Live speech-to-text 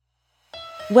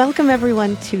Welcome,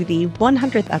 everyone, to the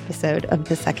 100th episode of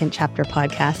the Second Chapter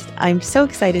podcast. I'm so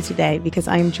excited today because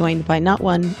I'm joined by not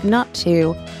one, not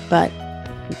two, but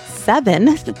 7.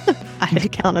 I had to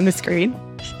count on the screen.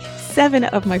 7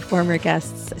 of my former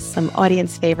guests, some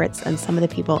audience favorites, and some of the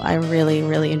people I really,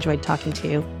 really enjoyed talking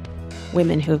to.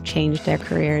 Women who have changed their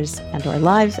careers and or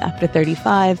lives after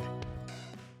 35.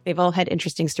 They've all had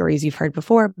interesting stories you've heard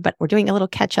before, but we're doing a little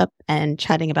catch up and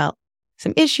chatting about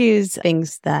some issues,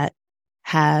 things that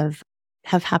have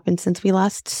happened since we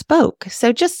last spoke.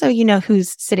 So just so you know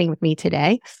who's sitting with me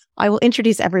today, I will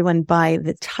introduce everyone by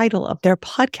the title of their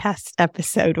podcast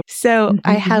episode. So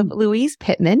I have Louise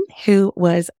Pittman, who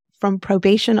was From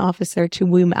Probation Officer to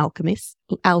Womb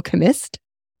Alchemist,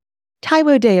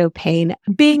 Taiwo Deo Payne,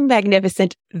 Being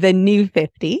Magnificent, The New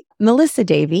 50, Melissa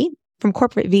Davey, From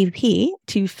Corporate VP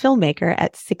to Filmmaker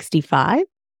at 65,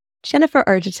 Jennifer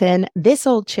Urgeton, This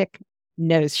Old Chick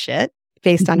Knows Shit,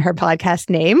 based on her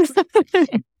podcast name.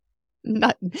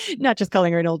 Not just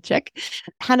calling her an old chick.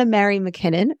 Hannah Mary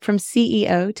McKinnon, From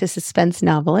CEO to Suspense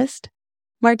Novelist.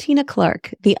 Martina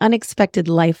Clark, The Unexpected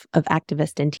Life of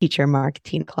Activist and Teacher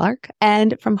Martina Clark.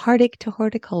 And From Heartache to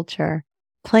Horticulture,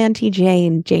 Planty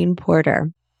Jane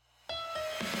Porter.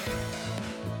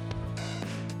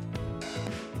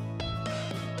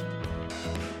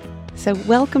 So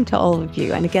welcome to all of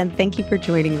you. And again, thank you for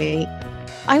joining me.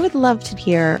 I would love to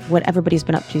hear what everybody's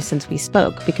been up to since we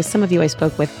spoke, because some of you I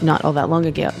spoke with not all that long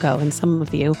ago, and some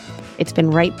of you, it's been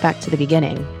right back to the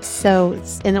beginning. So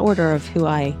it's in the order of who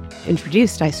I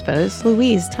introduced, I suppose.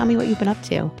 Louise, tell me what you've been up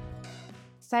to.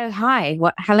 So hi,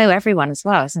 hello everyone as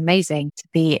well. It's amazing to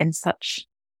be in such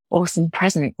awesome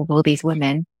presence with all these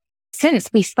women. Since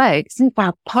we spoke, since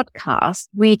our podcast,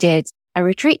 we did a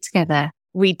retreat together.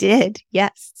 We did,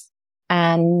 yes.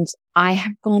 And I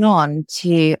have gone on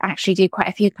to actually do quite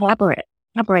a few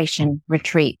collaboration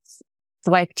retreats.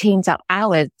 So I teamed up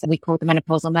ours. We called the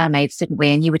Menopausal Mermaids, didn't we?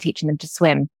 And you were teaching them to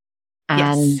swim.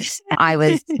 And yes. I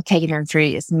was taking them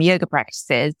through some yoga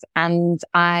practices. And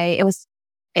it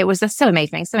was just so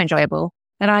amazing, so enjoyable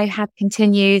that I have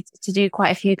continued to do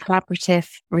quite a few collaborative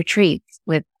retreats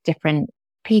with different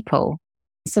people.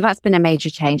 So that's been a major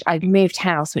change. I've moved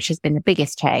house, which has been the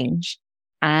biggest change.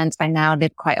 And I now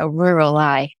live quite a rural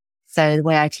life. So the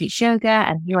way I teach yoga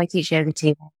and who I teach yoga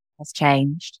to has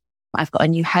changed. I've got a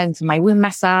new home for my womb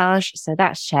massage. So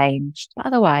that's changed. But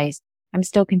otherwise, I'm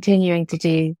still continuing to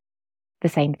do the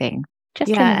same thing,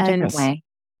 just in a different way.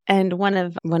 And one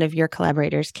of your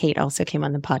collaborators, Kate, also came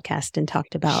on the podcast and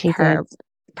talked about her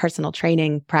personal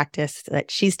training practice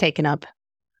that she's taken up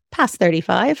past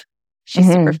 35.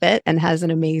 She's super fit and has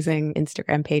an amazing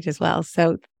Instagram page as well.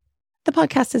 So the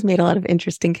podcast has made a lot of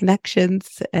interesting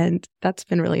connections, and that's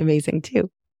been really amazing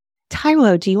too.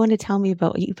 Taiwo, do you want to tell me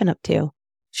about what you've been up to?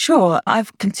 Sure.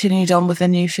 I've continued on with the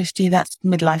New 50. That's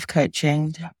midlife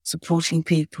coaching, supporting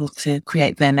people to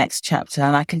create their next chapter.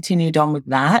 And I continued on with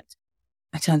that.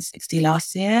 I turned 60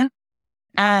 last year.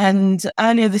 And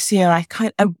earlier this year,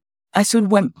 I sort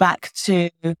of went back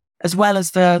to, as well as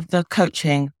the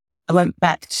coaching, I went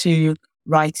back to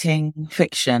writing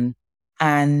fiction.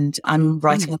 And I'm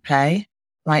writing a play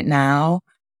right now.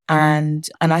 And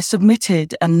I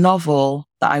submitted a novel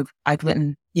that I'd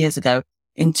written years ago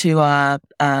into a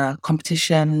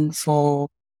competition for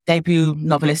debut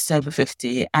novelists over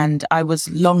 50. And I was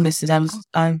longlisted.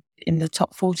 I'm in the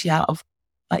top 40 out of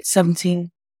like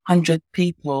 1,700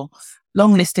 people.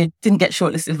 Longlisted, didn't get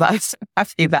shortlisted, but I was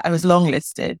happy that I was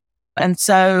longlisted. And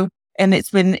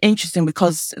it's been interesting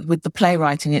because with the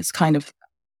playwriting, it's kind of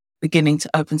beginning to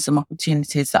open some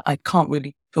opportunities that I can't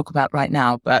really talk about right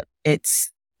now, but it's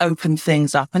opened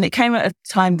things up. And it came at a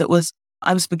time that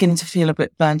I was beginning to feel a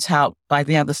bit burnt out by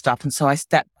the other stuff. And so I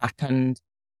stepped back and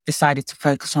decided to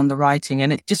focus on the writing.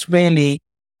 And it just really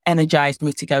energized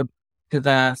me to go to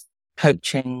the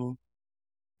coaching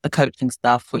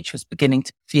stuff, which was beginning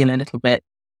to feel a bit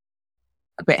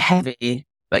heavy.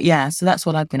 But yeah, so that's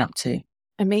what I've been up to.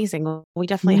 Amazing. Well, we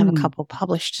definitely have a couple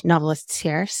published novelists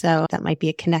here, so that might be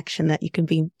a connection that you can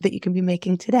be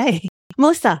making today.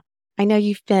 Melissa, I know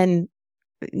you've been.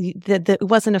 It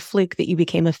wasn't a fluke that you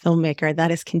became a filmmaker.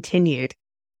 That has continued.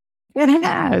 It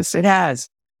has.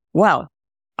 Well,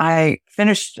 I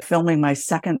finished filming my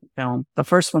second film. The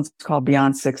first one's called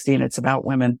Beyond 60, and it's about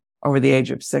women over the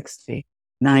age of 60.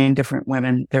 9 different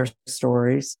women, their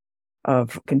stories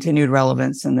of continued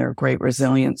relevance and their great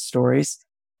resilience stories.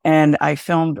 And I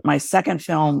filmed my second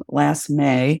film last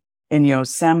May in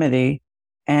Yosemite.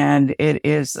 And it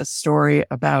is a story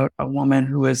about a woman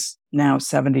who is now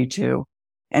 72.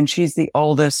 And she's the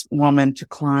oldest woman to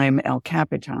climb El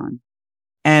Capitan.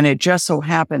 And it just so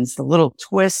happens the little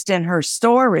twist in her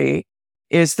story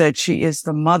is that she is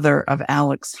the mother of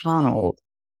Alex Honnold.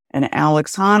 And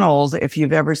Alex Honnold, if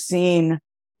you've ever seen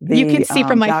you can see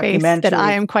from my face that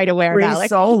I am quite aware of Alex.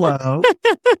 Solo.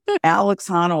 Alex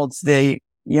Honnold's the,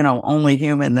 only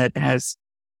human that has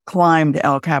climbed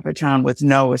El Capitan with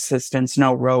no assistance,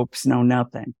 no ropes, no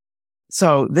nothing.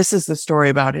 So this is the story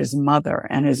about his mother,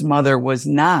 and his mother was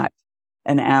not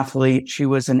an athlete. She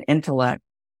was an intellect,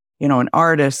 an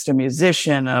artist, a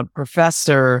musician, a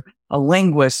professor, a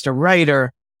linguist, a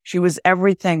writer. She was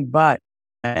everything but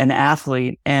an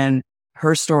athlete. And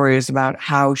her story is about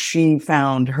how she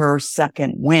found her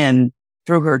second win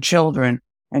through her children,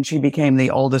 and she became the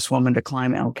oldest woman to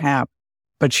climb El Cap.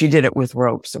 But she did it with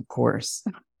ropes, of course.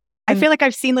 I feel like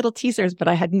I've seen little teasers, but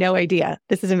I had no idea.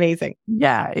 This is amazing.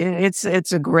 Yeah,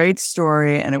 it's a great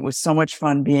story, and it was so much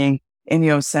fun being in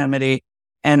Yosemite.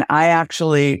 And I'm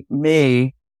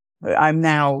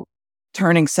now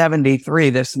turning 73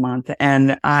 this month,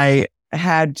 and I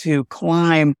had to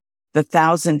climb the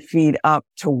 1,000 feet up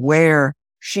to where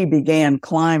she began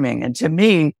climbing. And to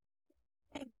me,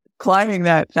 climbing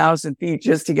that 1,000 feet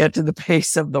just to get to the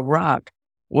base of the rock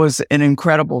was an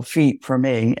incredible feat for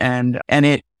me. And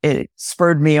it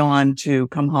spurred me on to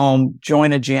come home,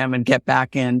 join a gym, and get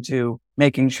back into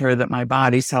making sure that my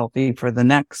body's healthy for the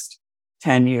next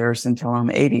 10 years until I'm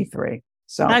 83.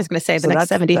 So I was going to say the next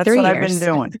 73 that's what years. I've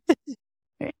been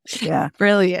doing. Yeah.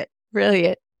 Brilliant.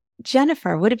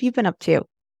 Jennifer, what have you been up to?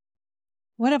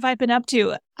 What have I been up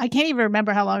to? I can't even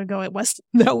remember how long ago it was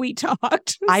that we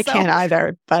talked. I can't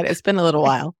either, but it's been a little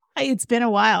while. It's been a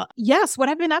while. Yes, what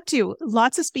I've been up to.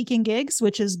 Lots of speaking gigs,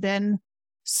 which has been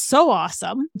so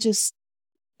awesome, just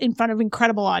in front of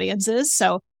incredible audiences.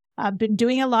 So I've been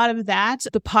doing a lot of that.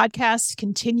 The podcast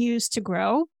continues to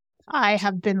grow. I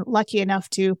have been lucky enough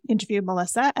to interview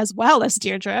Melissa as well as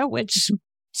Deirdre, which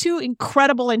 2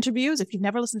 incredible interviews. If you've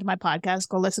never listened to my podcast,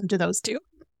 go listen to those 2.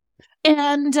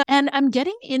 And I'm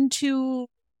getting into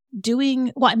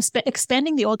I'm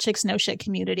expanding the Old Chicks No Shit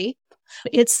community.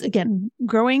 It's, again,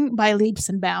 growing by leaps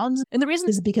and bounds. And the reason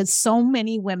is because so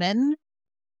many women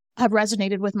have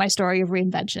resonated with my story of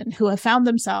reinvention, who have found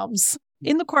themselves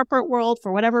in the corporate world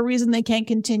for whatever reason they can't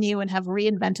continue and have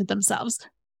reinvented themselves.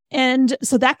 And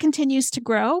so that continues to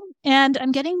grow. And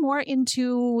I'm getting more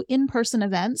into in-person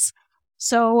events.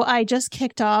 So I just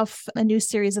kicked off a new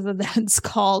series of events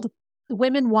called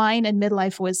Women, Wine, and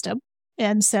Midlife Wisdom.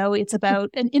 And so it's about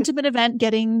an intimate event,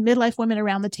 getting midlife women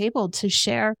around the table to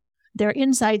share their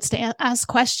insights, to ask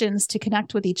questions, to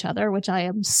connect with each other, which I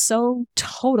am so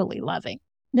totally loving.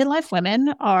 Midlife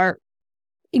women are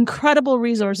incredible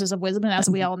resources of wisdom, as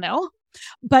we all know.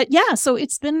 But yeah, so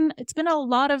it's been a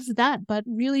lot of that, but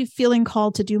really feeling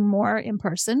called to do more in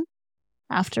person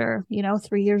after,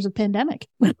 3 years of pandemic.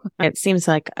 It seems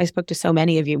like I spoke to so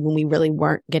many of you when we really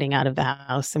weren't getting out of the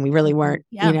house, and we really weren't,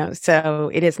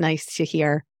 so it is nice to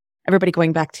hear everybody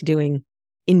going back to doing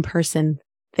in-person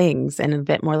things and a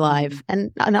bit more live.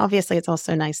 And obviously it's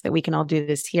also nice that we can all do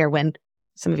this here when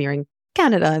some of you are in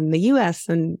Canada and the US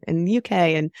and the UK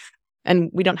and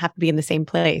we don't have to be in the same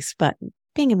place, but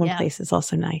being in one place is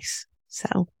also nice.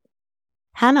 So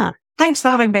Hannah. Thanks for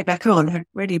having me back on. I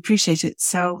really appreciate it.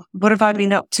 So what have I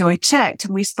been up to? I checked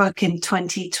and we spoke in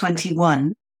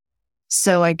 2021.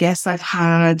 So I guess I've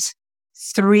had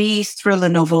 3 thriller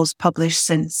novels published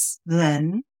since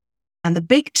then. And the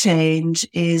big change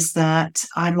is that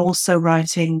I'm also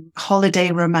writing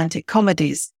holiday romantic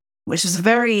comedies, which is a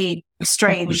very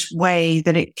strange way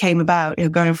that it came about,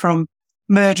 going from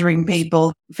murdering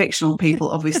people, fictional people,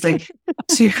 obviously,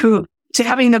 to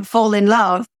having them fall in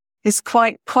love is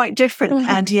quite different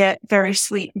and yet very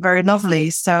sweet, very lovely.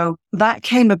 So that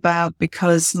came about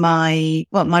because my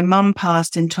mum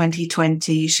passed in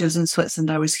 2020. She was in Switzerland.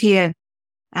 I was here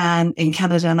and in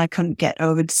Canada, and I couldn't get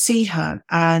over to see her.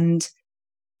 And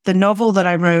the novel that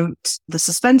I wrote, the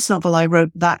suspense novel I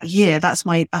wrote that year,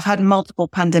 I've had multiple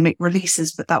pandemic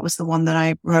releases, but that was the one that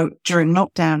I wrote during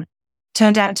lockdown,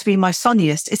 turned out to be my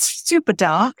funniest. It's super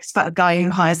dark. It's about a guy who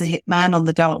hires a hitman on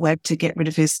the dark web to get rid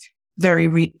of his very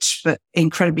rich but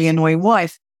incredibly annoying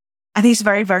wife. And he's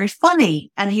very, very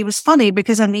funny. And he was funny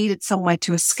because I needed somewhere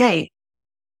to escape.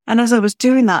 And as I was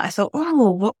doing that, I thought,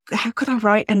 how could I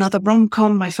write another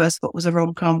rom-com? My first book was a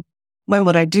rom-com. When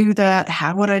would I do that?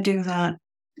 How would I do that?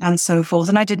 And so forth.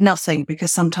 And I did nothing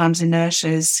because sometimes inertia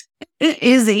is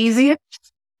easier.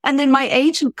 And then my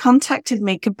agent contacted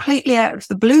me completely out of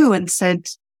the blue and said,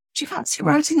 do you fancy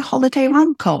writing a holiday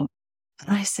rom-com?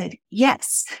 And I said,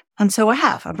 yes. And so I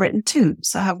have. I've written 2.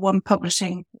 So I have one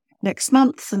publishing next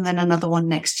month and then another one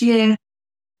next year.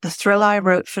 The thriller I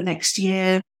wrote for next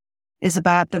year is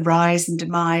about the rise and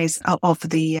demise of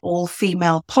the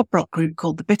all-female pop rock group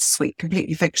called the Bittersweet,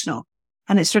 completely fictional.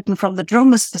 And it's written from the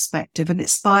drummer's perspective and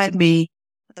inspired me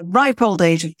at the ripe old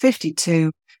age of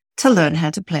 52 to learn how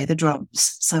to play the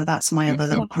drums. So that's my other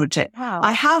little project. Wow.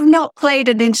 I have not played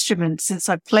an instrument since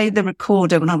I played the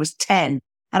recorder when I was 10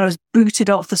 and I was booted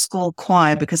off the school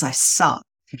choir because I suck.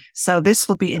 So this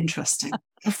will be interesting.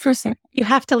 You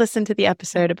have to listen to the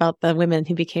episode about the women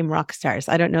who became rock stars.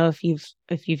 I don't know if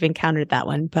you've encountered that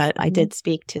one, but I did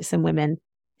speak to some women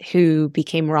who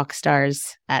became rock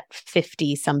stars at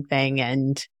 50 something,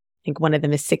 and I think one of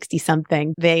them is 60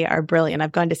 something. They are brilliant.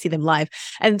 I've gone to see them live,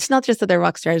 and it's not just that they're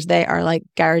rock stars; they are like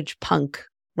garage punk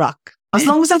rock. As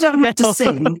long as I don't have to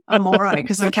sing, I'm all right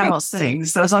because I cannot sing.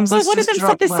 So as long as Well, it's one of just them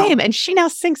said the drop well. same, and she now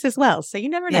sings as well. So you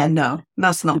never know. Yeah, no,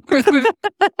 that's not.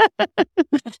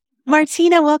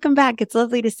 Martina, welcome back. It's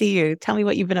lovely to see you. Tell me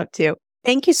what you've been up to.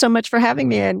 Thank you so much for having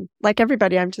me. And like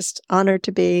everybody, I'm just honored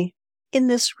to be in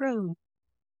this room,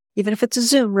 even if it's a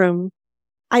Zoom room.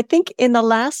 I think in the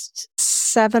last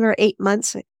 7 or 8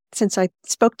 months since I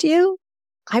spoke to you,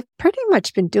 I've pretty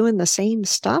much been doing the same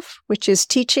stuff, which is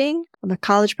teaching. I'm a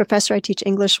college professor. I teach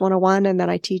English 101, and then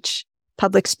I teach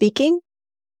public speaking.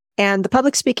 And the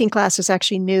public speaking class is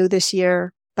actually new this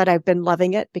year, but I've been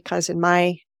loving it because in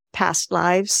my past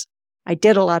lives, I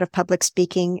did a lot of public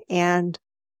speaking, and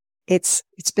it's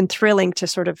been thrilling to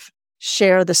sort of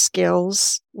share the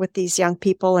skills with these young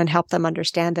people and help them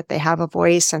understand that they have a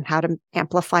voice and how to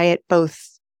amplify it,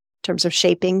 both in terms of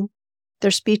shaping their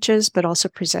speeches, but also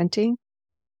presenting.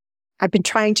 I've been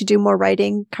trying to do more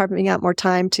writing, carving out more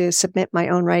time to submit my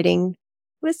own writing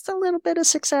with a little bit of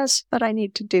success, but I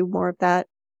need to do more of that.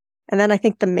 And then I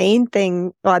think the main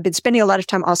thing, well, I've been spending a lot of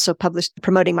time also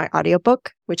promoting my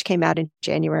audiobook, which came out in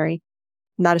January.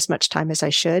 Not as much time as I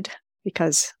should,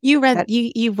 because You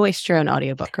you voiced your own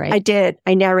audiobook, right? I did.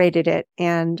 I narrated it.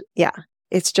 And yeah,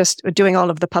 it's just doing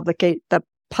all of the publicity.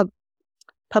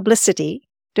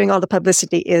 Doing all the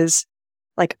publicity is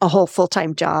like a whole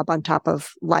full-time job on top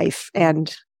of life.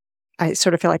 And I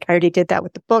sort of feel like I already did that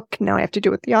with the book. Now I have to do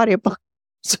it with the audiobook.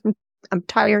 So I'm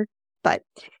tired, but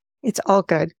it's all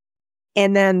good.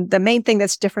 And then the main thing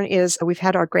that's different is we've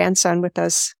had our grandson with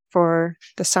us for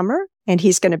the summer, and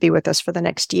he's going to be with us for the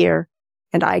next year.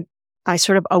 And I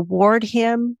sort of award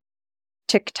him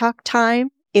TikTok time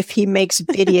if he makes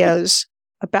videos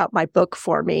about my book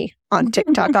for me on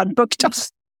TikTok, on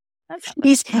BookTok.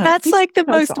 That's like the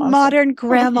most awesome. modern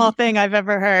grandma thing I've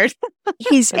ever heard.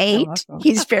 He's 8. awesome.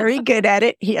 He's very good at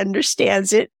it. He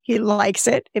understands it. He likes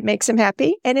it. It makes him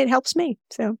happy, and it helps me.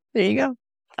 So there you go.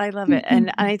 I love it.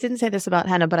 And I didn't say this about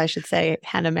Hannah, but I should say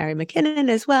Hannah Mary McKinnon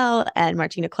as well, and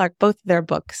Martina Clark. Both their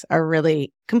books are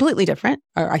really completely different.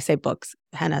 Or I say books.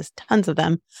 Hannah has tons of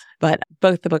them, but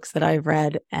both the books that I've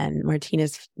read and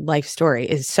Martina's life story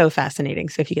is so fascinating.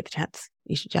 So if you get the chance,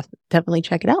 you should just definitely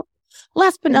check it out.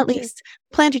 Last but not least,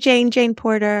 Planter Jane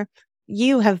Porter.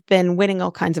 You have been winning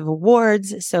all kinds of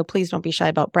awards, so please don't be shy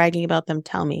about bragging about them.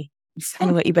 Tell me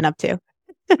what you've been up to.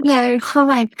 No,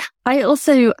 hi. I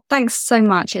also, thanks so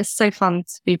much. It's so fun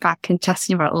to be back and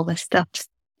chatting about all this stuff.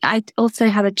 I also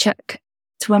had a check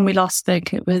to when we last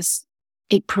spoke. It was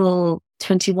April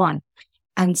 21.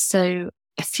 And so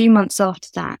a few months after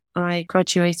that, I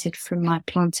graduated from my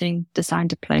planting design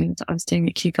diploma that I was doing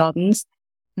at Kew Gardens.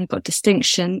 And I got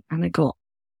distinction and I got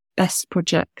best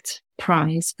project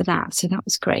prize for that. So that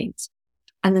was great.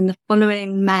 And then the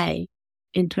following May,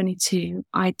 in 22,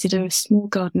 I did a small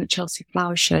garden at Chelsea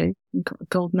Flower Show and got a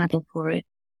gold medal for it.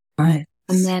 Right.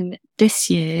 And then this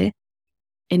year,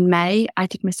 in May, I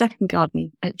did my second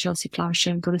garden at Chelsea Flower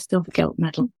Show and got a silver gilt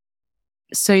medal.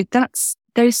 So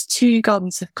those 2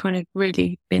 gardens have kind of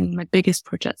really been my biggest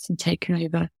projects and taken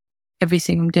over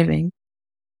everything I'm doing.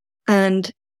 And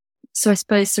so I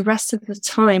suppose the rest of the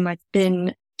time I've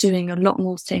been doing a lot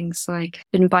more things, like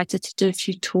been invited to do a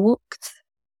few talks.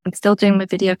 I'm still doing my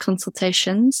video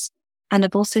consultations, and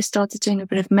I've also started doing a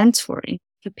bit of mentoring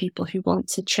for people who want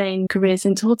to train careers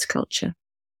into horticulture.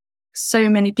 So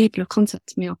many people have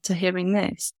contacted me after hearing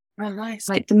this. Oh, nice.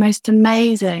 Like the most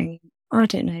amazing, I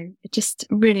don't know, just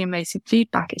really amazing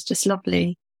feedback. It's just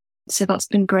lovely. So that's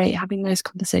been great, having those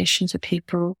conversations with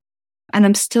people. And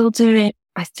I'm still doing,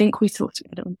 I think we talked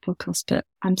about it on the podcast, but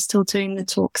I'm still doing the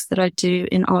talks that I do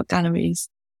in art galleries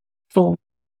for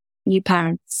new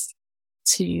parents,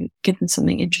 to give them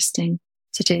something interesting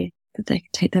to do that they can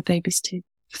take their babies to.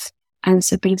 And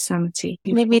so be sanity.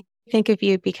 It made me think of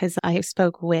you because I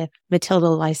spoke with Matilda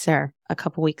Lyser a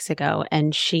couple weeks ago,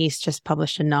 and she's just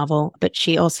published a novel, but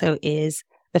she also is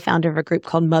the founder of a group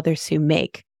called Mothers Who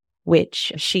Make,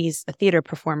 which she's a theater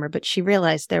performer, but she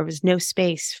realized there was no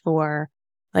space for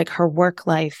like her work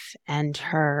life and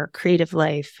her creative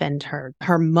life and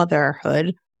her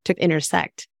motherhood to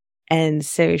intersect. And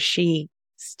so she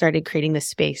started creating this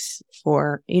space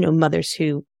for, mothers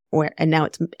and now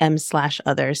it's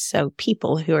M/others. So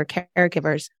people who are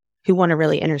caregivers who want to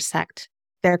really intersect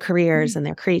their careers and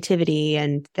their creativity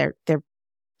and their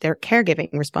caregiving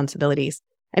responsibilities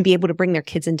and be able to bring their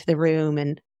kids into the room.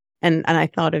 And I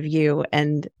thought of you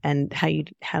and how you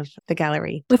have the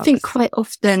gallery. I think quite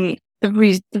often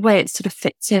the way it sort of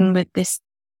fits in with this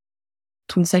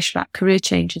conversation about career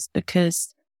change is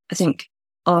because I think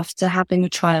after having a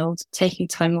child, taking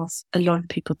time off, a lot of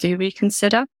people do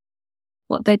reconsider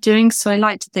what they're doing. So I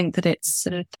like to think that it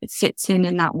fits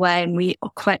in that way. And we are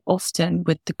quite often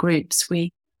with the groups,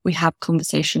 we have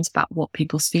conversations about what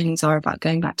people's feelings are about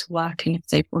going back to work and if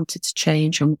they've wanted to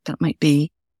change and what that might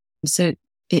be. So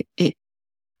it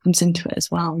comes into it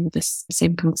as well with this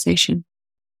same conversation.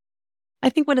 I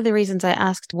think one of the reasons I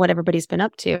asked what everybody's been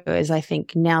up to is I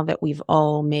think now that we've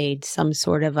all made some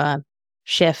sort of a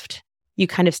shift, you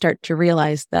kind of start to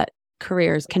realize that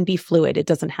careers can be fluid. It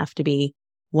doesn't have to be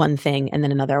one thing and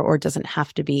then another, or it doesn't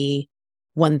have to be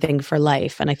one thing for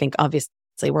life. And I think obviously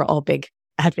we're all big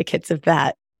advocates of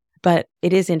that. But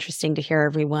it is interesting to hear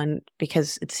everyone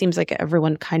because it seems like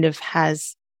everyone kind of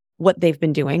has what they've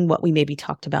been doing, what we maybe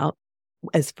talked about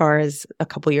as far as a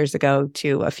couple years ago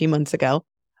to a few months ago,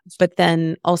 but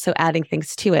then also adding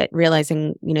things to it,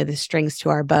 realizing, the strings to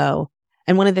our bow.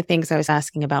 And one of the things I was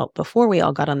asking about before we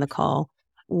all got on the call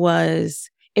was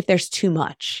if there's too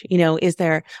much,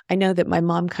 I know that my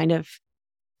mom kind of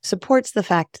supports the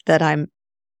fact that I'm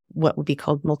what would be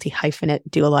called multi-hyphenate,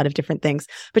 do a lot of different things.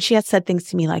 But she has said things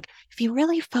to me like, if you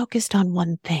really focused on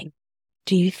one thing,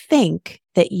 do you think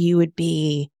that you would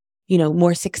be,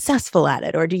 more successful at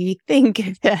it? Or do you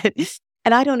think that,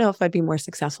 and I don't know if I'd be more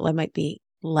successful, I might be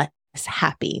less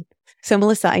happy. So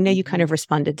Melissa, I know you kind of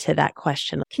responded to that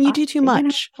question. Can you do too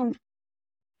much?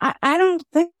 I don't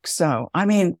think so. I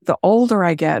mean, the older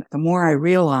I get, the more I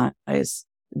realize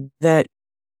that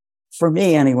for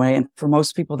me anyway, and for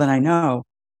most people that I know,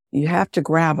 you have to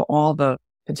grab all the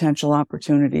potential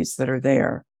opportunities that are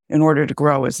there in order to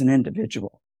grow as an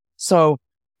individual. So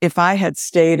if I had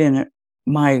stayed in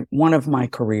one of my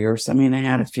careers, I mean, I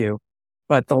had a few,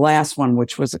 but the last one,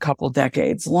 which was a couple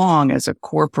decades long as a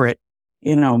corporate,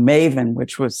 maven,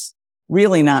 which was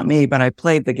really not me, but I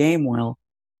played the game well.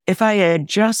 If I had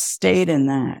just stayed in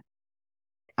that,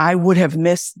 I would have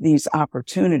missed these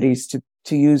opportunities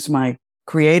to use my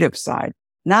creative side.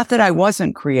 Not that I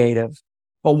wasn't creative,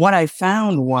 but what I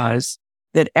found was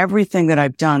that everything that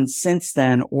I've done since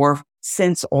then, or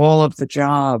since all of the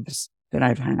jobs that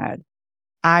I've had,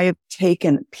 I've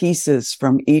taken pieces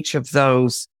from each of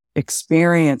those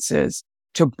experiences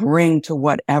to bring to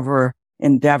whatever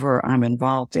endeavor I'm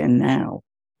involved in now.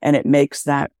 And it makes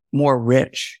that more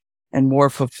rich and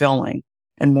more fulfilling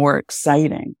and more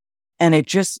exciting. And it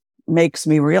just makes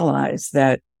me realize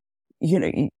that,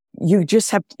 you just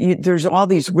have, there's all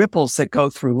these ripples that go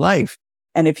through life.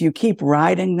 And if you keep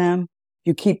riding them,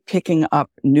 you keep picking up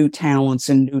new talents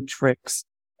and new tricks,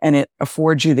 and it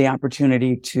affords you the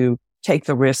opportunity to take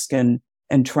the risk and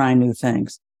try new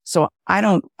things. So I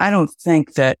don't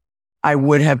think that I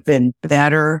would have been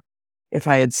better if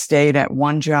I had stayed at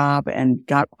one job and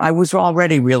I was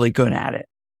already really good at it.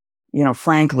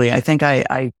 Frankly, I think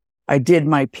I did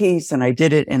my piece and I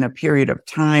did it in a period of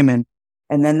time and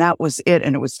then that was it.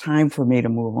 And it was time for me to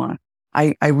move on.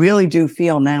 I really do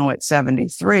feel now at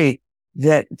 73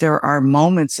 that there are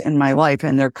moments in my life,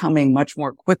 and they're coming much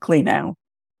more quickly now,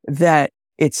 that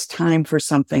it's time for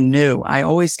something new. I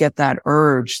always get that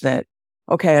urge that,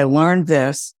 okay, I learned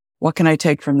this. What can I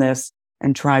take from this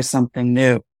and try something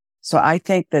new? So I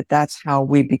think that that's how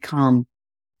we become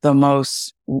the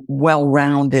most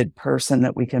well-rounded person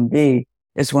that we can be,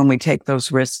 is when we take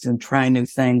those risks and try new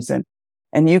things.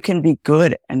 And you can be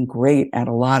good and great at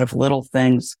a lot of little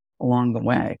things along the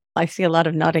way. I see a lot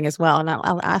of nodding as well. And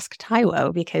I'll ask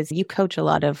Taiwo, because you coach a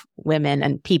lot of women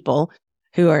and people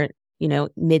who are,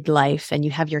 midlife, and you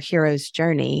have your hero's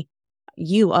journey.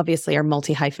 You obviously are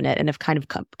multi-hyphenate and have kind of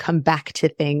come back to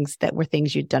things that were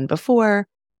things you'd done before.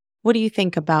 What do you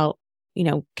think about,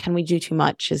 can we do too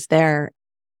much? Is there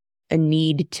a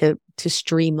need to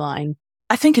streamline?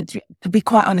 I think to be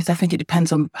quite honest, I think it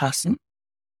depends on the person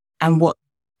and what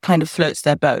kind of floats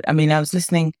their boat. I mean, I was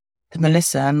listening to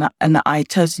Melissa and I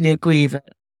totally agree that,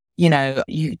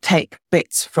 you take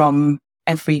bits from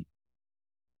every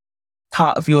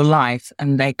part of your life,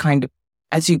 and they kind of,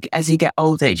 as you get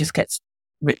older, it just gets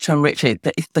richer and richer.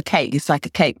 It's the cake. It's like a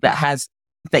cake that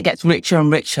gets richer and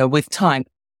richer with time.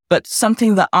 But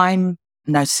something that I'm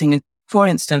noticing for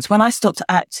instance, when I stopped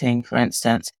acting, for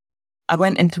instance,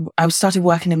 I started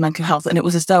working in mental health, and it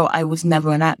was as though I was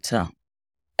never an actor.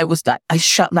 It was that I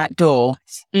shut that door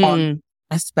on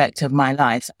aspect of my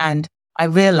life. And I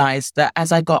realized that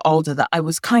as I got older, that I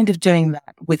was kind of doing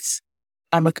that with,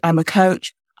 I'm a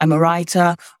coach, I'm a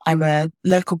writer, I'm a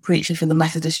local preacher for the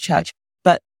Methodist Church,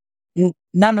 but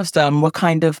none of them were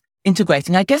kind of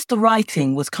integrating. I guess the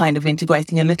writing was kind of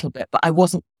integrating a little bit, but I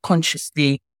wasn't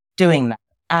consciously doing that.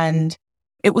 And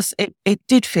it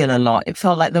did feel a lot. It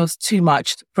felt like there was too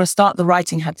much. For a start, the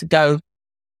writing had to go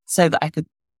so that I could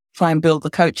try and build the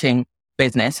coaching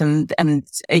business. And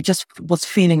it just was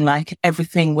feeling like I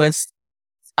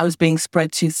was being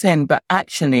spread too thin. But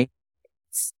actually,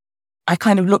 I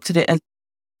kind of looked at it as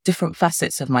different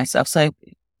facets of myself. So,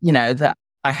 that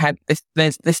I had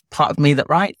there's this part of me that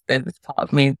writes, there's this part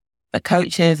of me that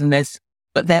coaches,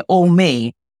 but they're all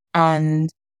me. And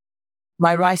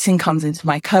my writing comes into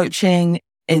my coaching,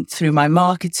 through my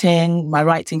marketing. My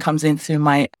writing comes in through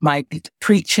my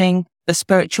preaching. The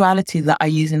spirituality that I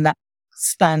use in that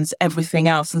spans everything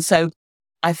else. And so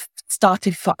I've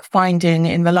started finding,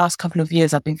 in the last couple of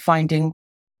years, I've been finding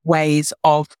ways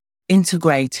of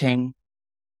integrating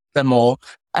them all.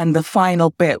 And the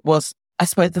final bit was, I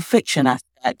suppose, the fiction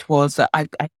aspect was that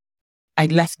I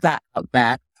left that up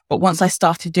there. But once I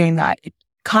started doing that, it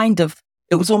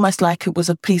was almost like it was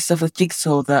a piece of a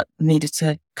jigsaw that needed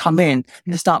to come in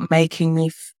to start making me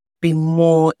be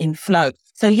more in flow.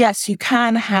 So yes, you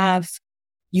can have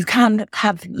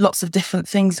lots of different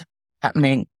things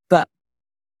happening, but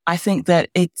I think that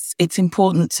it's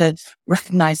important to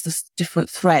recognize the different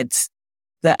threads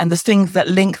and the things that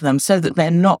link them, so that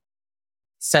they're not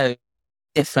so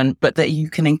different, but that you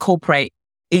can incorporate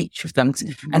each of them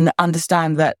and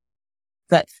understand that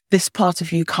this part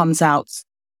of you comes out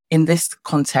in this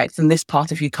context, and this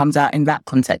part of you comes out in that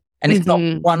context. And it's not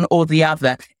one or the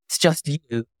other. It's just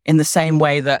you, in the same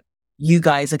way that you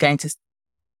guys are going to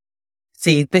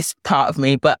see this part of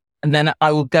me, and then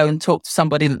I will go and talk to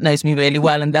somebody that knows me really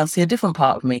well, and they'll see a different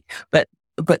part of me. But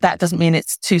that doesn't mean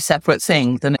it's two separate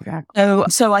things. And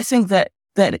so I think that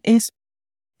it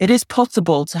is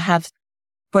possible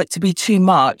for it to be too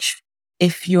much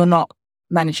if you're not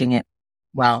managing it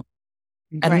well.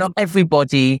 And not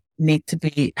everybody need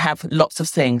to have lots of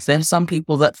things. There are some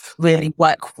people that really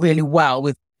work really well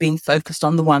with being focused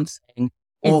on the one thing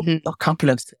or a couple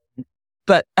of things.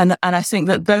 But, and I think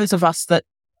that those of us that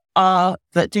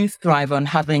do thrive on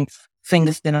having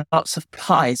fingers in lots of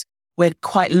pies, we're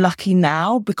quite lucky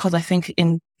now, because I think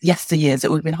in yesteryears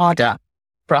it would have been harder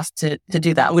for us to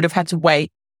do that. We would have had to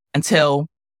wait until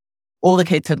all the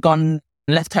kids had gone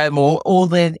and left home, or all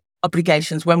the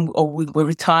obligations we were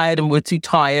retired and we're too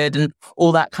tired and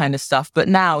all that kind of stuff. But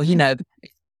now,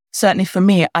 certainly for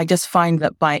me, I just find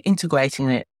that by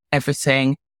integrating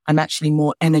everything, I'm actually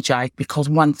more energized, because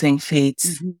one thing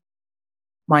feeds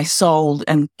my soul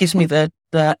and gives me the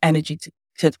energy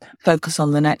to focus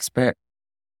on the next bit.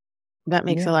 That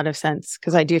makes a lot of sense,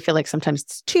 because I do feel like sometimes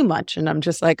it's too much, and I'm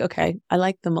just like, okay, I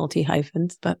like the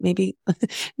multi-hyphens, but maybe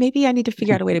I need to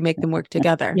figure out a way to make them work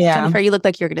together. Yeah. Jennifer, you look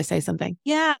like you're going to say something.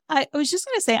 Yeah, I was just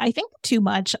going to say, I think too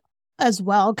much as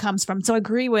well comes from, so I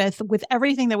agree with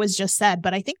everything that was just said,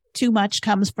 but I think too much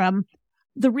comes from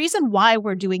the reason why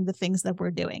we're doing the things that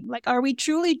we're doing. Like, are we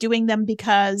truly doing them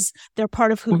because they're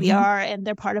part of who we are and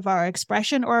they're part of our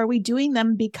expression, or are we doing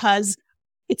them because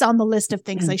it's on the list of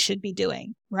things I should be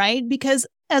doing, right? Because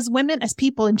as women, as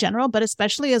people in general, but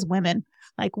especially as women,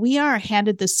 like, we are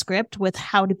handed this script with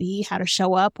how to be, how to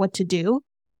show up, what to do.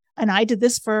 And I did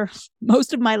this for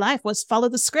most of my life, was follow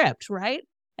the script, right?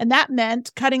 And that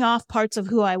meant cutting off parts of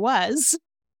who I was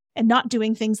and not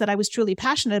doing things that I was truly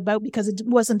passionate about because it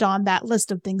wasn't on that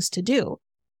list of things to do.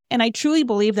 And I truly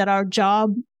believe that our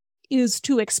job is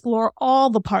to explore all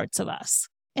the parts of us.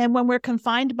 And when we're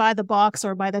confined by the box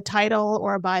or by the title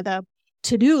or by the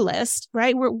to-do list,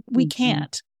 right, we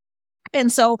can't.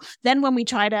 And so then when we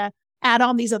try to add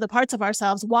on these other parts of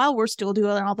ourselves while we're still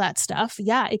doing all that stuff,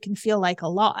 yeah, it can feel like a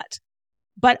lot.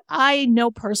 But I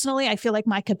know personally, I feel like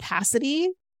my capacity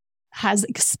has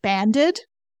expanded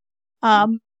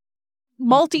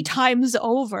multi-times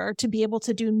over to be able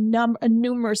to do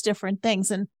numerous different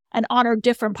things and honor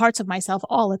different parts of myself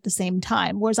all at the same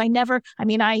time. Whereas I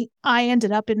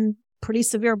ended up in pretty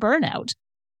severe burnout,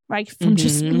 right? From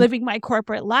just living my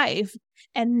corporate life.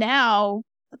 And now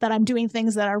that I'm doing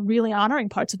things that are really honoring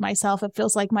parts of myself, it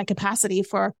feels like my capacity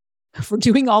for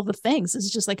doing all the things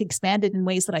is just like expanded in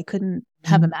ways that I couldn't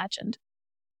have imagined.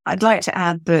 I'd like to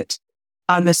add that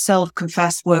I'm a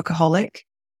self-confessed workaholic,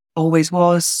 always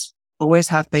was, always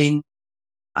have been.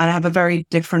 And I have a very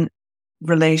different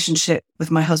relationship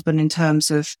with my husband in terms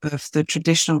of the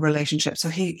traditional relationship. So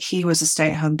he was a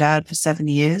stay-at-home dad for 7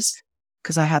 years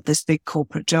because I had this big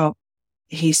corporate job.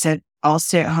 He said, I'll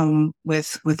stay at home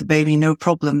with the baby, no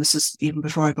problem. This is even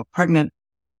before I got pregnant.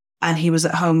 And he was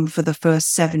at home for the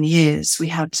first 7 years. We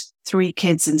had 3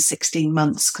 kids in 16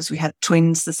 months because we had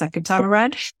twins the second time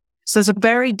around. So it's a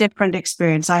very different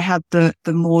experience. I had the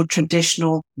more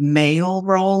traditional male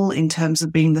role in terms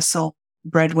of being the sole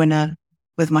breadwinner,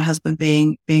 with my husband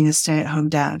being a stay-at-home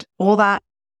dad. All that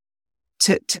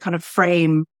to kind of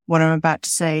frame what I'm about to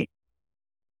say.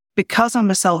 Because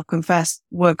I'm a self-confessed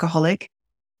workaholic,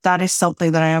 that is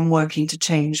something that I am working to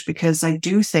change, because I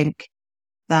do think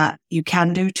that you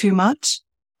can do too much.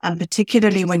 And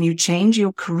particularly when you change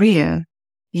your career,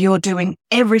 you're doing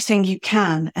everything you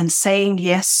can and saying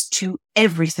yes to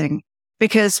everything.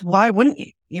 Because why wouldn't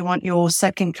you? You want your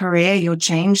second career, your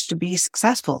change, to be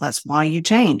successful. That's why you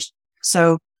changed.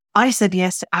 So I said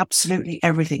yes to absolutely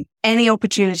everything. Any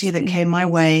opportunity that came my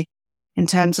way in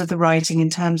terms of the writing, in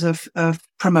terms of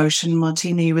promotion.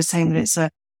 Martina, you were saying that it's a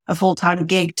full-time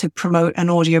gig to promote an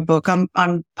audiobook.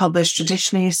 I'm published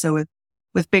traditionally, so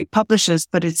with big publishers,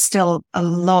 but it's still a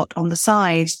lot on the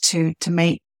side to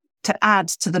add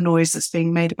to the noise that's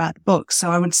being made about the book. So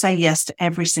I would say yes to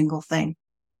every single thing.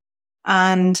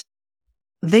 And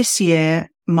this year,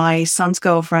 my son's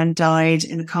girlfriend died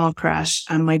in a car crash,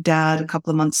 and my dad, a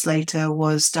couple of months later,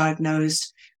 was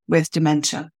diagnosed with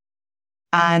dementia.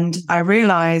 And I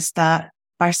realized that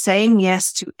by saying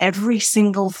yes to every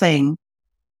single thing,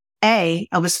 I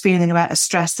was feeling about as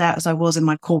stressed out as I was in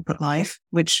my corporate life,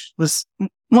 which was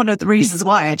one of the reasons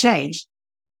why I changed.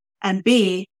 And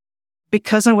B,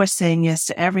 because I was saying yes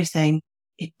to everything,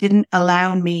 it didn't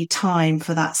allow me time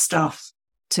for that stuff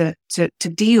to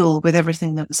deal with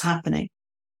everything that was happening.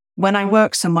 When I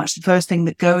work so much, the first thing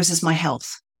that goes is my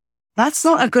health. That's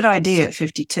not a good idea at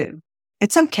 52.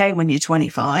 It's okay when you're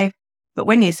 25, but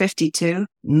when you're 52,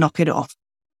 knock it off.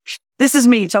 This is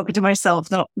me talking to myself,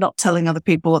 not telling other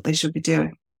people what they should be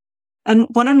doing. And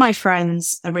one of my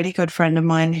friends, a really good friend of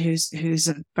mine who's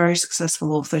a very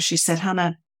successful author, she said,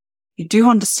 Hannah, you do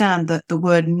understand that the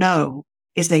word no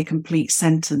is a complete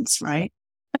sentence, right?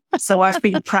 So I've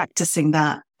been practicing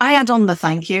that. I add on the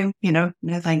thank you, no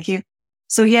thank you.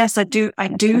 So yes, I do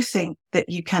think that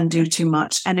you can do too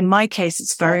much. And in my case,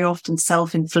 it's very often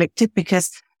self-inflicted because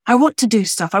I want to do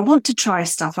stuff. I want to try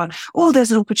stuff.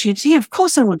 There's an opportunity. Yeah, of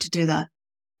course I want to do that.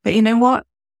 But you know what?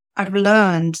 I've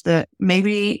learned that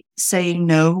maybe saying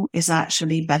no is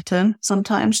actually better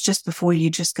sometimes, just before you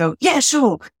just go, yeah,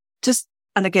 sure.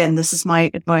 And again, this is my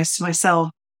advice to myself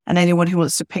and anyone who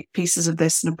wants to pick pieces of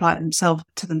this and apply it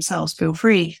to themselves, feel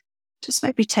free. Just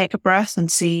maybe take a breath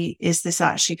and see, is this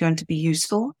actually going to be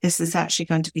useful? Is this actually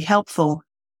going to be helpful?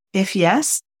 If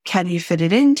yes, can you fit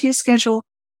it into your schedule?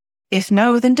 If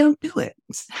no, then don't do it.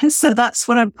 So that's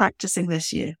what I'm practicing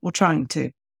this year, or trying to,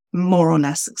 more or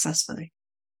less successfully.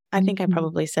 I think I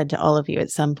probably said to all of you at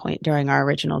some point during our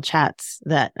original chats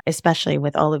that, especially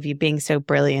with all of you being so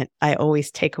brilliant, I always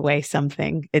take away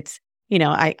something. It's,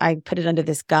 I put it under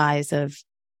this guise of,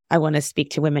 I want to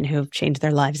speak to women who have changed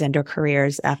their lives and or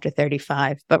careers after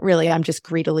 35, but really I'm just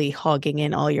greedily hogging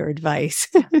in all your advice.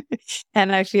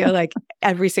 And I feel like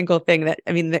every single thing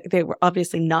they were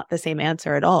obviously not the same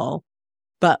answer at all,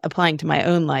 but applying to my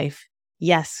own life.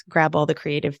 Yes, grab all the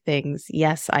creative things.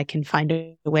 Yes, I can find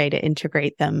a way to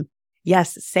integrate them.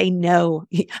 Yes, say no.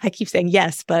 I keep saying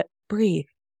yes, but breathe.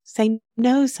 Say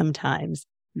no sometimes.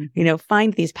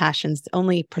 Find these passions,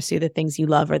 only pursue the things you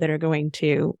love or that are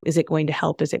is it going to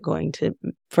help? Is it going to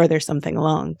further something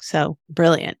along? So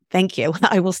brilliant. Thank you.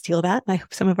 I will steal that. I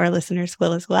hope some of our listeners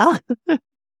will as well.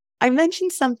 I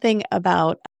mentioned something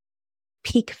about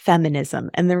peak feminism.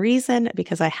 And the reason,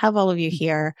 because I have all of you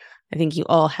here, I think you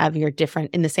all have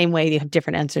in the same way you have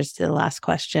different answers to the last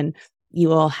question.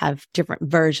 You all have different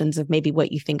versions of maybe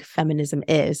what you think feminism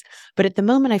is. But at the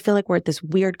moment, I feel like we're at this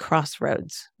weird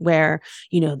crossroads where,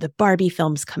 the Barbie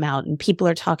films come out and people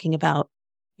are talking about,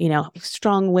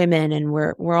 strong women, and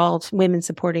we're all women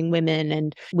supporting women.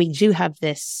 And we do have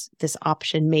this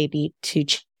option maybe to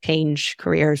change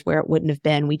careers where it wouldn't have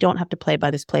been. We don't have to play by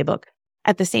this playbook.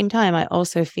 At the same time, I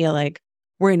also feel like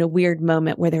we're in a weird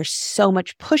moment where there's so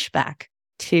much pushback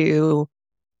to,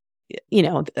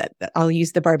 I'll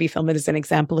use the Barbie film as an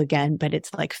example again, but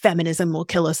it's like feminism will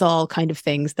kill us all kind of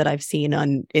things that I've seen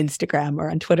on Instagram or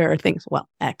on Twitter or things,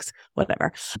 X,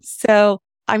 whatever. So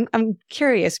I'm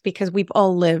curious because we've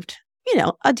all lived,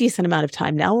 a decent amount of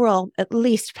time now. We're all at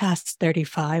least past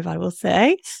 35, I will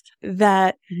say,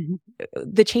 that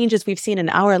the changes we've seen in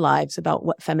our lives about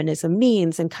what feminism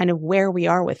means and kind of where we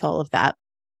are with all of that.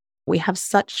 We have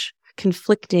such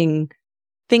conflicting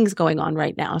things going on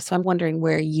right now. So I'm wondering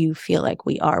where you feel like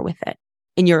we are with it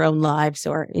in your own lives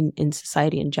or in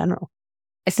society in general.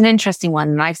 It's an interesting one.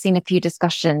 And I've seen a few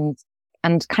discussions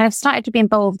and kind of started to be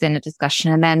involved in a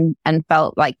discussion and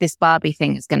felt like this Barbie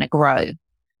thing is going to grow.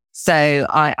 So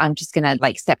I'm just going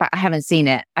to step back. I haven't seen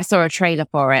it. I saw a trailer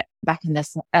for it back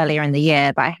earlier in the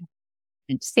year, but I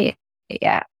haven't seen it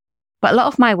yet. But a lot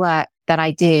of my work that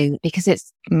I do, because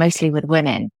it's mostly with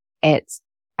women, it's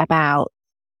about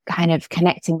kind of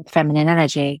connecting with feminine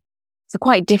energy. So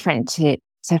quite different to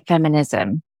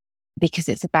feminism, because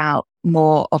it's about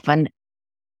more of an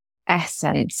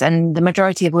essence. And the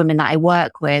majority of women that I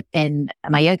work with in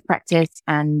my yoga practice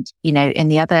and, in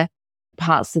the other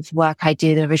parts of work I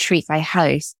do, the retreats I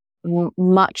host,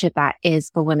 much of that is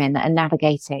for women that are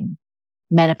navigating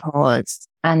menopause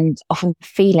and often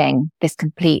feeling this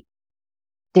complete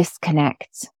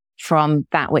disconnect from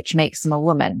that which makes them a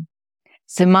woman.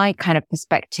 So my kind of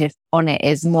perspective on it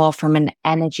is more from an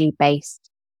energy-based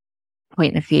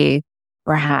point of view,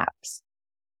 perhaps.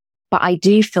 But I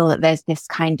do feel that there's this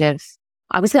kind of,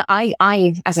 as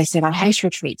I said, I host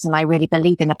retreats and I really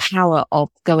believe in the power of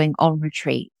going on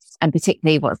retreats, and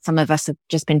particularly what some of us have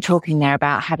just been talking there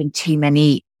about, having too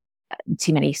many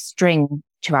string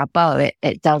to our bow.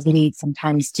 It does lead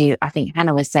sometimes to, I think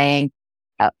Hannah was saying,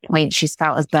 at points she's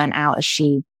felt as burnt out as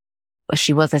she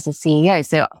was as a CEO.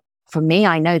 So for me,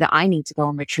 I know that I need to go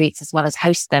on retreats as well as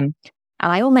host them.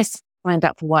 And I almost signed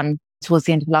up for one towards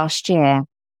the end of last year,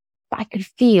 but I could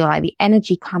feel like the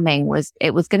energy coming was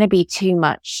going to be too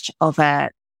much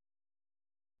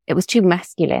it was too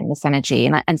masculine, this energy.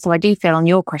 And so I do feel on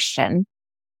your question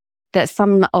that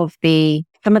some of the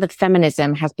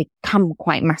feminism has become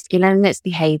quite masculine in its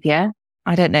behavior.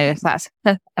 I don't know if that's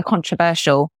a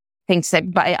controversial thing to say,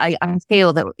 but I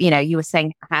feel that, you were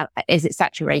saying, how is it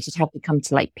saturated? Have we come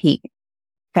to peak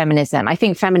feminism? I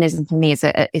think feminism for me is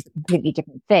a completely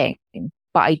different thing,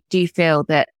 but I do feel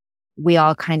that we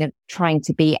are kind of trying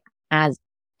to be as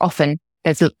often.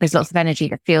 There's lots of energy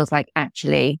that feels like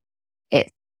actually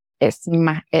it's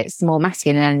more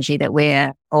masculine energy that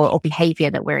or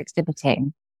behavior that we're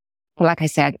exhibiting. But like I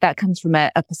said, that comes from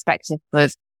a perspective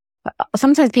of,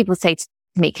 sometimes people say to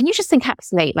me, can you just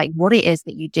encapsulate what it is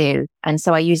that you do? And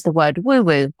so I use the word woo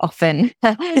woo often.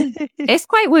 It's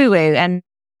quite woo woo. And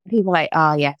people are like,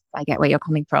 oh yes, I get where you're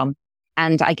coming from.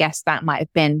 And I guess that might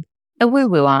have been a woo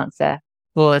woo answer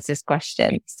towards this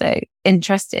question. So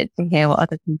interested to hear what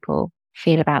other people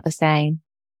feel about the same.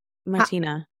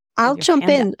 Martina. I'll jump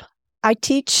in. I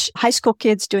teach high school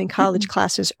kids doing college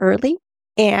classes early.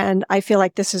 And I feel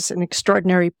like this is an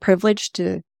extraordinary privilege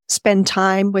to spend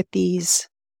time with these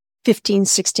 15,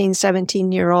 16,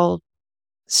 17-year-old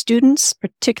students,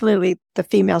 particularly the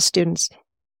female students.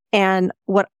 And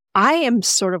what I am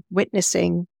sort of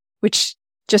witnessing, which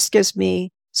just gives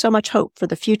me so much hope for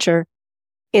the future,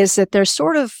 is that they're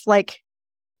sort of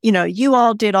you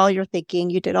all did all your thinking,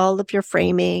 you did all of your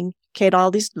framing, created all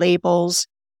these labels.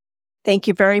 Thank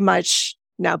you very much.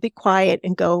 Now be quiet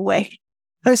and go away.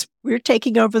 Because we're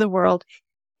taking over the world.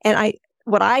 And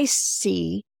what I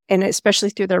see, and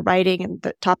especially through their writing and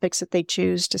the topics that they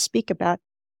choose to speak about,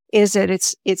 is that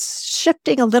it's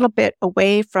shifting a little bit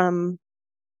away from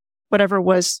whatever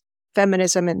was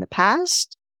feminism in the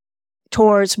past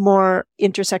towards more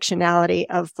intersectionality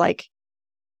of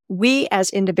we as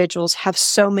individuals have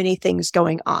so many things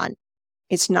going on.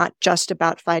 It's not just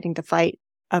about fighting the fight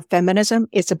of feminism.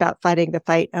 It's about fighting the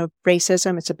fight of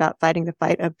racism. It's about fighting the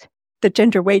fight of the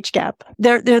gender wage gap.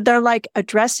 They're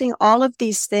addressing all of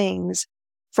these things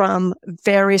from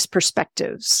various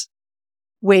perspectives,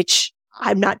 which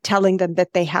I'm not telling them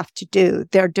that they have to do.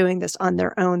 They're doing this on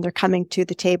their own. They're coming to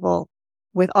the table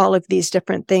with all of these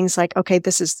different things okay,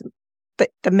 this is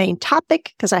the main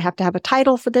topic because I have to have a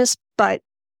title for this, but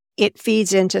it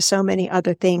feeds into so many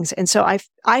other things. And so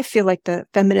I feel like the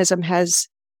feminism has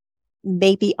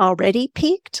maybe already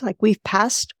peaked, we've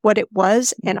passed what it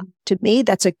was. And to me,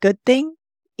 that's a good thing.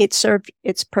 It served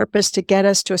its purpose to get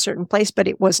us to a certain place, but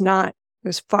it was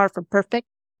far from perfect.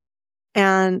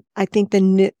 And I think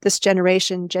this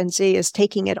generation, Gen Z, is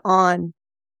taking it on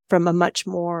from a much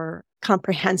more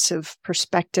comprehensive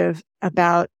perspective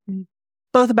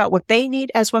both about what they need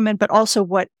as women, but also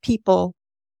what people,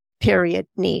 period,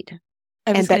 need.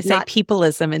 I was going to say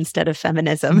peopleism instead of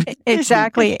feminism.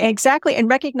 Exactly. And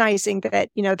recognizing that,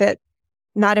 that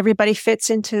not everybody fits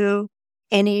into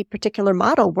any particular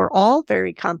model. We're all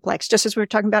very complex. Just as we were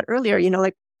talking about earlier,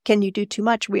 can you do too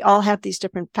much? We all have these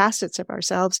different facets of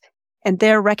ourselves, and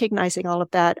they're recognizing all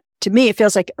of that. To me, it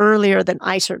feels like earlier than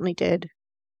I certainly did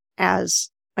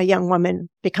as a young woman,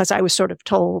 because I was sort of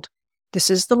told, this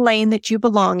is the lane that you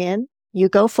belong in. You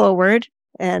go forward.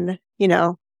 And,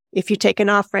 if you take an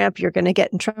off ramp, you're going to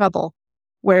get in trouble.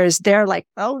 Whereas they're like,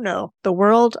 oh no, the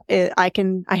world, I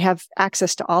have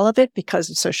access to all of it because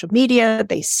of social media.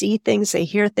 They see things, they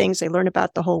hear things, they learn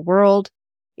about the whole world.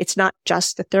 It's not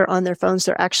just that they're on their phones.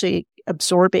 They're actually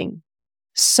absorbing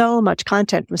so much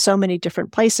content from so many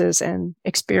different places and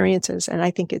experiences. And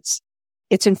I think it's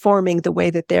informing the way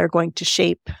that they're going to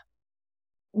shape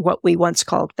what we once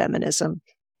called feminism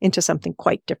into something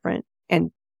quite different.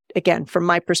 And again, from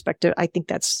my perspective, I think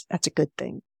that's a good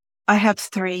thing. I have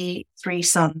three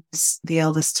sons. The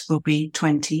eldest will be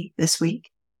 20 this week,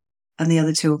 and the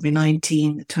other two will be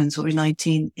 19. The twins will be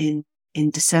 19 in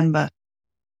December.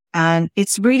 And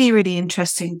it's really, really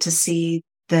interesting to see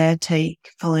their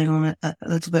take, following on a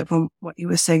little bit from what you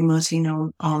were saying,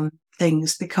 Martine, on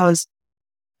things, because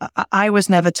I was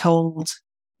never told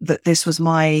that this was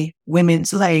my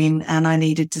women's lane and I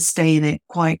needed to stay in it.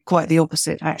 Quite the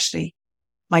opposite, actually.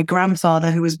 My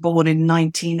grandfather, who was born in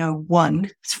 1901,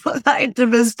 to put that into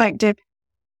perspective,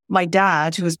 my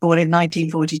dad, who was born in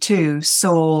 1942,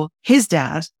 saw his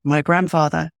dad, my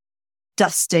grandfather,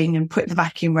 dusting and putting the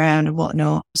vacuum around and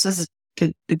whatnot. So this is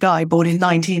the guy born in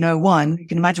 1901. You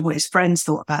can imagine what his friends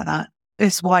thought about that.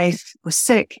 His wife was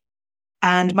sick,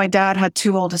 and my dad had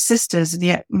two older sisters, and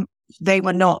yet they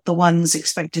were not the ones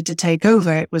expected to take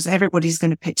over. It was everybody's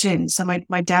going to pitch in. So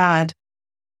my dad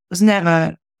has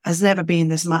never been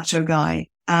this macho guy,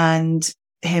 and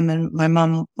him and my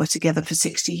mum were together for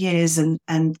 60 years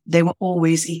and they were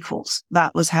always equals.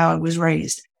 That was how I was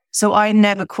raised. So I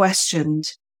never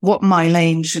questioned what my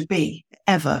lane should be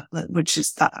ever, which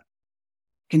is that I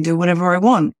can do whatever I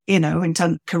want, in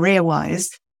terms career wise,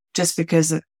 just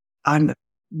because I'm a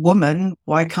woman.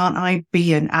 Why can't I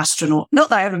be an astronaut? Not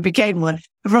that I ever became one.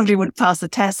 I probably wouldn't pass the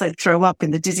test. I'd throw up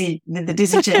in the dizzy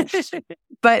chair.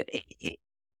 But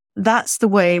that's the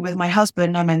way with my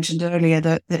husband. I mentioned earlier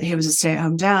that he was a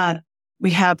stay-at-home dad.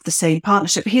 We have the same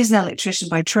partnership. He's an electrician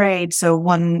by trade, so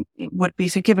one would be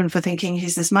forgiven for thinking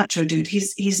he's this macho dude.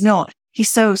 He's not.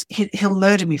 He'll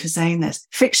murder me for saying this.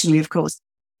 Fictionally, of course.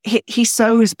 He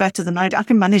sews better than I do. I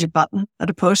can manage a button at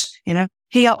a push,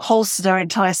 He upholstered our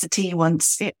entire settee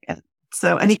once.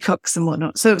 And he cooks and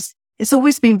whatnot. So it's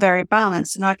always been very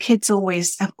balanced, and our kids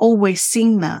have always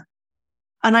seen that.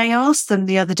 And I asked them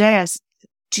the other day, what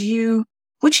do you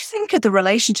think of the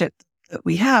relationship that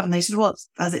we have? And they said, well,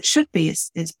 as it should be,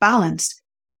 it's balanced.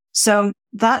 So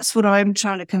that's what I'm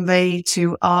trying to convey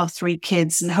to our three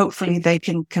kids, and hopefully they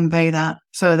can convey that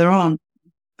further on.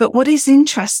 But what is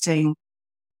interesting,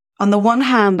 on the one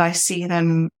hand, I see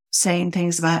them saying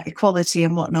things about equality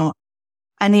and whatnot.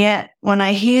 And yet when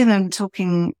I hear them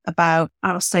talking about,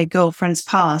 I'll say girlfriends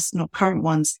past, not current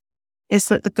ones, is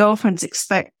that the girlfriends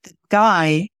expect the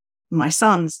guy, my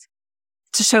sons,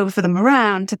 to chauffeur them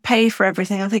around, to pay for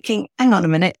everything. I'm thinking, hang on a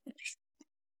minute.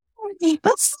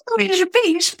 That's not what it should be.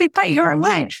 You should be paying your own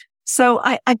way. So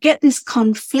I get this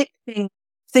conflicting,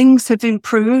 things have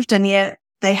improved and yet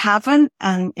they haven't.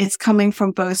 And it's coming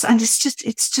from both. And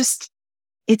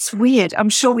it's weird. I'm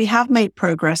sure we have made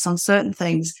progress on certain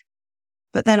things,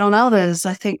 but then on others,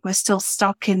 I think we're still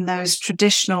stuck in those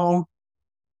traditional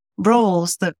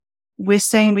roles that we're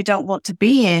saying we don't want to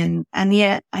be in. And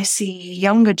yet I see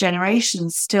younger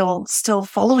generations still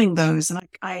following those. And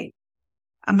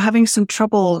I'm having some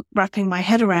trouble wrapping my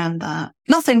head around that.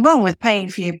 Nothing wrong with paying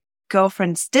for your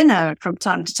girlfriend's dinner from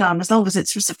time to time, as long as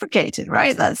it's reciprocated,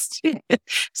 right? As long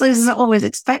as it's not always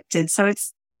expected. So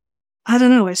I don't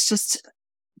know. It's just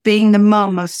being the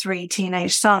mum of three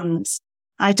teenage sons.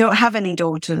 I don't have any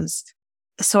daughters,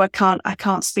 so I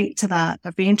can't speak to that.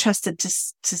 I'd be interested to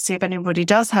see if anybody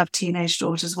does have teenage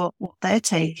daughters, what their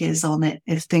take is on it,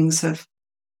 if things have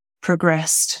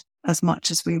progressed as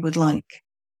much as we would like.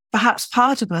 Perhaps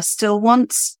part of us still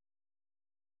wants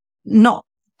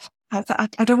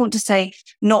I don't want to say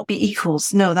not be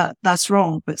equals. No, that's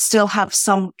wrong, but still have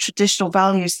some traditional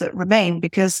values that remain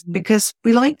because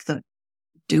we like them.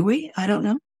 Do we? I don't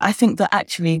know. I think that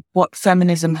actually what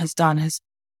feminism has done has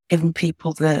given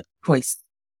people the choice.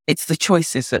 It's the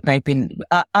choices that they've been,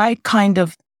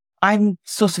 I'm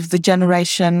sort of the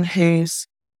generation whose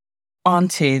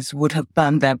aunties would have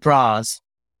burned their bras.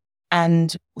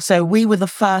 And so we were the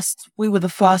first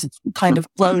kind of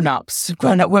grown up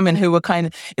women who were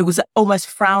it was almost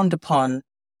frowned upon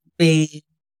to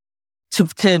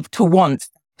want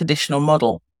traditional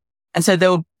model. And so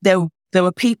there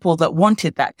were people that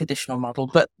wanted that traditional model,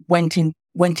 but went in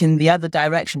the other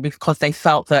direction because they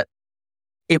felt that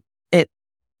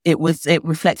it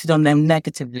reflected on them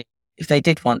negatively if they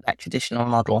did want that traditional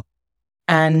model.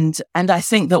 And I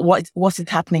think that what is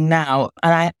happening now,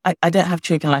 and I don't have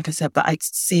children, like I said, but I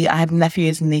have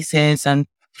nephews and nieces and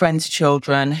friends'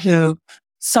 children who,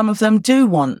 some of them do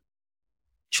want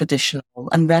traditional,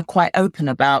 and they're quite open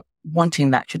about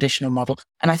wanting that traditional model.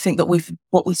 And I think that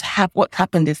what's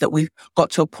happened is that we've got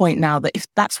to a point now that if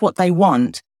that's what they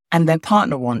want and their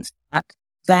partner wants that,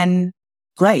 then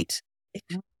great.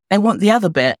 If they want the other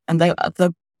bit, and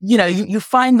you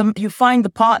find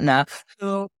the partner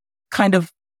who kind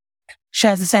of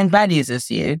shares the same values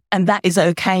as you, and that is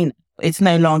okay. It's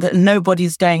no longer,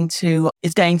 nobody's going to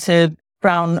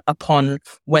frown upon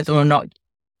whether or not,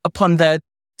 upon the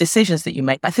decisions that you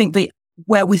make. I think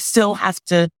where we still have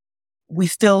a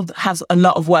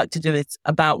lot of work to do is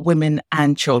about women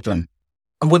and children,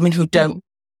 and women who don't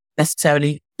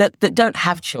necessarily, that don't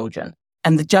have children,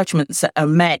 and the judgments that are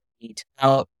made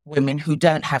about women who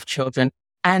don't have children,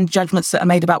 and judgments that are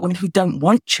made about women who don't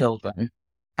want children.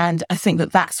 And I think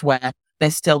that that's where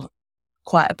there's still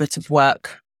quite a bit of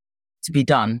work to be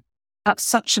done. That's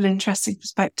such an interesting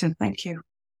perspective. Thank you.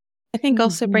 I think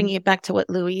also bringing it back to what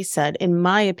Louise said, in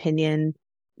my opinion,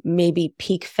 maybe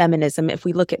peak feminism, if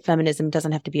we look at feminism,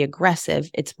 doesn't have to be aggressive.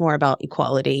 It's more about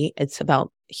equality. It's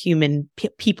about human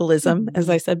peopleism, as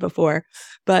I said before.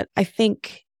 But I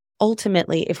think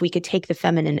ultimately, if we could take the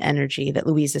feminine energy that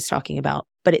Louise is talking about,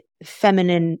 but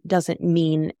feminine doesn't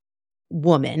mean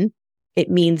woman. It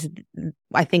means,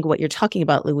 I think what you're talking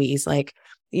about, Louise, like,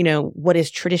 what is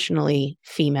traditionally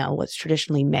female, what's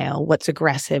traditionally male, what's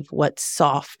aggressive, what's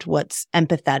soft, what's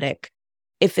empathetic.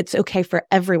 If it's okay for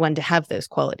everyone to have those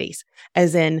qualities,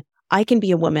 as in, I can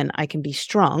be a woman, I can be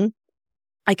strong,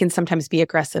 I can sometimes be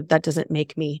aggressive. That doesn't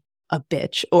make me a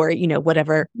bitch, or,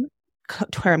 whatever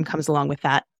term comes along with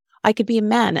that. I could be a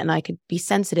man and I could be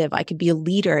sensitive. I could be a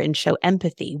leader and show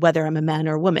empathy, whether I'm a man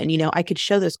or a woman. I could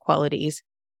show those qualities.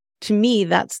 To me,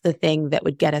 that's the thing that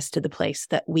would get us to the place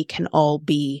that we can all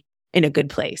be in a good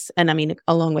place. And I mean,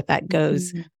 along with that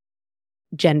goes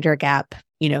gender gap,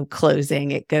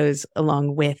 closing. It goes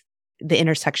along with the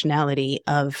intersectionality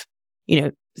of,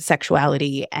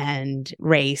 sexuality and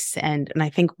race. And I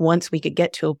think once we could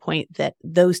get to a point that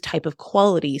those type of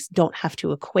qualities don't have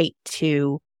to equate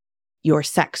to your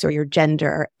sex or your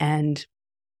gender, and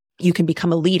you can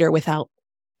become a leader without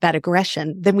that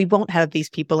aggression, then we won't have these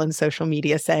people in social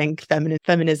media saying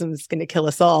feminism is going to kill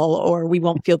us all, or we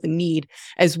won't feel the need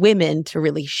as women to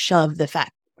really shove the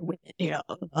fact,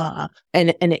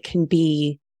 and it can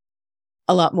be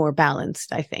a lot more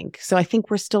balanced, I think. So I think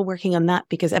we're still working on that,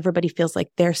 because everybody feels like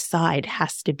their side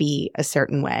has to be a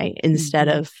certain way, instead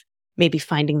of maybe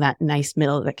finding that nice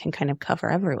middle that can kind of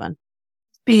cover everyone.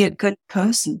 Be a good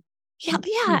person.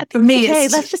 Yeah. For me, okay,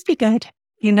 let's just be good.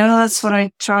 That's what I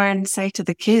try and say to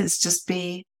the kids. Just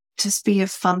be a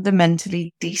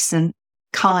fundamentally decent,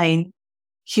 kind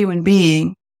human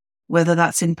being, whether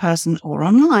that's in person or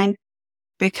online,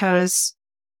 because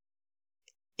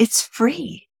it's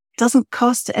free. It doesn't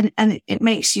cost, and it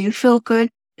makes you feel good.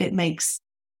 It makes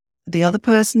the other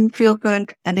person feel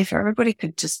good. And if everybody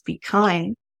could just be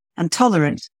kind and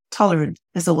tolerant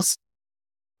is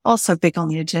also big on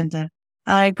the agenda.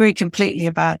 I agree completely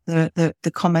about the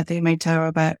comment that you made,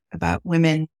 Tara, about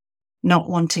women not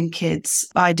wanting kids.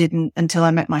 I didn't until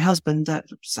I met my husband. That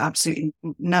was absolutely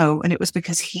no. And it was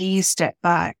because he stepped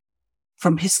back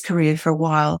from his career for a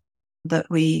while that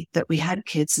we had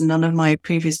kids, and none of my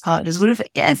previous partners would have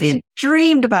ever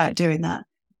dreamed about doing that.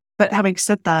 But having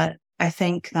said that, I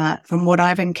think that from what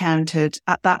I've encountered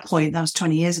at that point, that was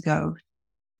 20 years ago,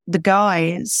 the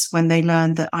guys, when they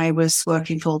learned that I was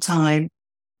working full time,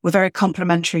 were very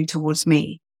complimentary towards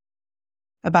me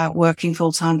about working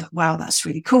full time. Wow, that's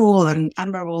really cool and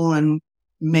admirable, and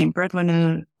main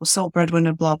breadwinner or sole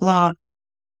breadwinner, blah, blah.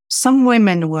 Some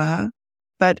women were,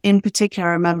 but in particular,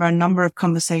 I remember a number of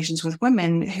conversations with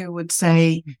women who would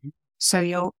say, so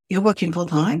you're working full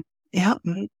time? Yeah.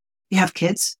 You have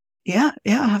kids? Yeah. I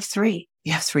have 3.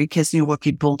 You have 3 kids and you're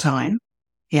working full time?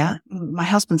 Yeah. My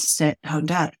husband's a stay-at-home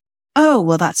dad. Oh,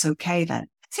 well, that's okay then.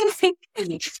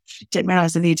 Didn't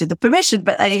realize I needed the permission,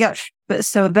 but there you go. But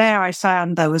so there I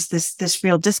found there was this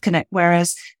real disconnect,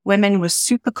 whereas women were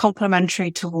super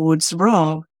complimentary towards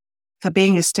Rob for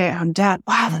being a stay-at-home dad.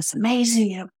 Wow, that's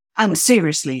amazing. And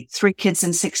seriously, 3 kids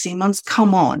in 16 months.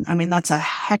 Come on. I mean, that's a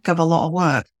heck of a lot of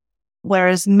work.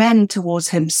 Whereas men towards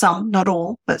him, some, not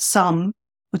all, but some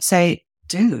would say,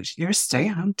 dude, you're a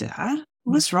stay-at-home dad.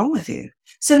 What's wrong with you?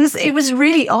 So it was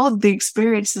really odd, the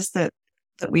experiences that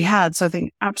we had. So I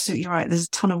think absolutely right. There's a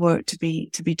ton of work to be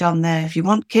done there. If you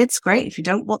want kids, great. If you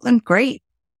don't want them, great.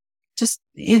 Just,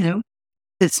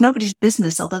 it's nobody's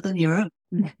business other than your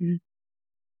own.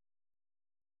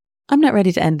 I'm not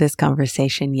ready to end this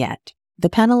conversation yet. The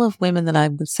panel of women that I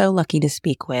was so lucky to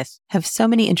speak with have so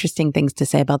many interesting things to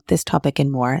say about this topic and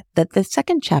more that the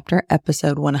second chapter,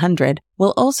 episode 100,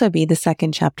 will also be the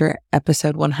second chapter,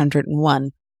 episode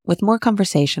 101, with more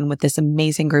conversation with this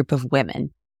amazing group of women.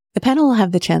 The panel will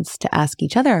have the chance to ask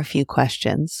each other a few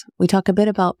questions. We talk a bit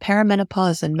about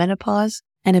perimenopause and menopause,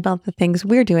 and about the things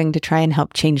we're doing to try and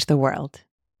help change the world.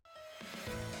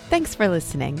 Thanks for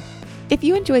listening. If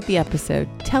you enjoyed the episode,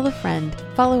 tell a friend,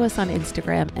 follow us on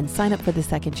Instagram, and sign up for the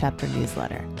Second Chapter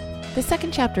newsletter. The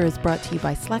Second Chapter is brought to you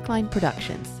by Slackline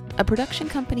Productions, a production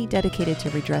company dedicated to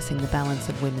redressing the balance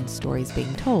of women's stories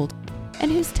being told,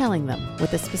 and who's telling them,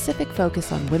 with a specific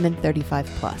focus on women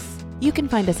 35+. You can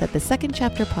find us at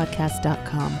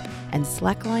thesecondchapterpodcast.com and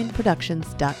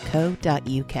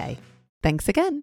slacklineproductions.co.uk. Thanks again.